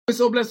We're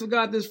so blessed with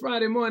God this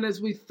Friday morning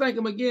as we thank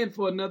Him again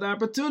for another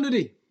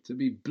opportunity to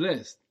be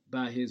blessed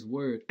by His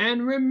word.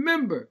 And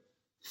remember,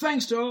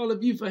 thanks to all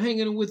of you for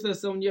hanging with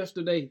us on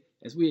yesterday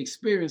as we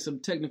experienced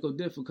some technical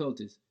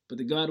difficulties. But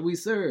the God we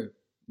serve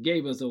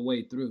gave us a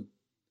way through.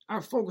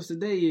 Our focus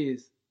today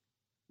is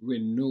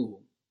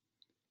renewal.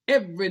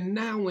 Every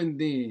now and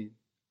then,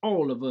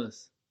 all of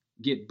us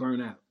get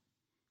burnt out.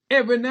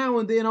 Every now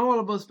and then, all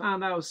of us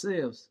find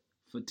ourselves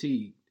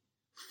fatigued,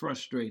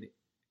 frustrated,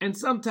 and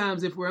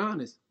sometimes, if we're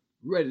honest,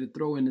 ready to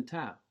throw in the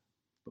towel.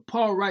 But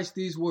Paul writes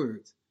these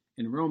words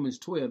in Romans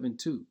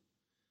 12:2.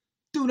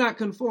 Do not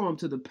conform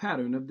to the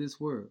pattern of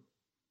this world,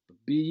 but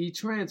be ye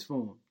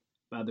transformed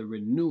by the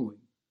renewing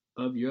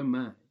of your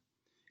mind.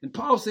 And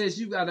Paul says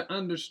you got to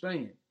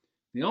understand,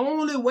 the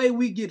only way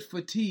we get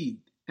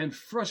fatigued and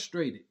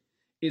frustrated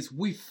is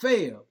we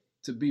fail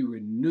to be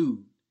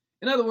renewed.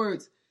 In other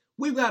words,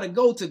 we've got to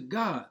go to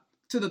God,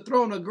 to the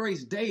throne of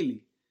grace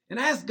daily, and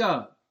ask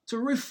God to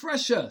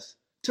refresh us,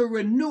 to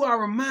renew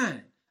our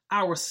mind,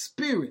 our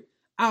spirit,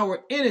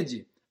 our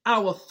energy,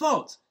 our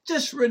thoughts.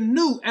 Just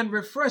renew and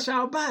refresh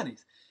our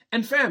bodies.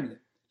 And family,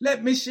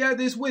 let me share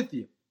this with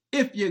you.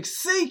 If you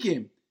seek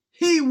Him,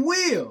 He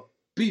will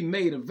be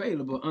made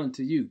available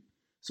unto you.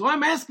 So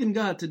I'm asking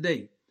God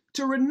today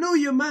to renew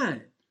your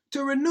mind,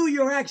 to renew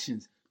your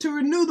actions, to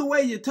renew the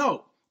way you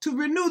talk, to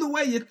renew the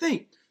way you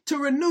think, to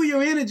renew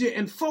your energy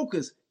and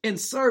focus in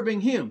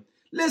serving Him.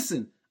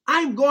 Listen,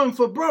 I'm going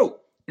for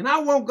broke, and I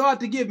want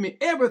God to give me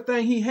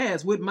everything He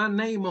has with my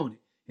name on it.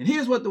 And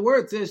here's what the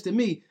word says to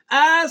me: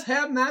 eyes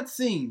have not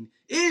seen,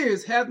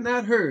 ears have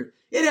not heard,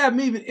 it haven't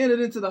even entered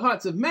into the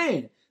hearts of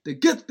man, the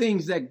good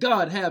things that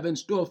God have in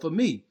store for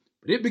me.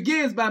 But it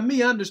begins by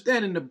me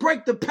understanding to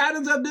break the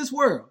patterns of this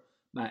world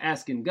by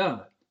asking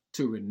God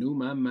to renew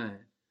my mind.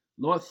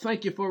 Lord,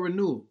 thank you for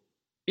renewal.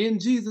 In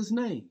Jesus'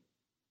 name,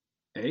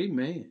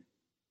 amen.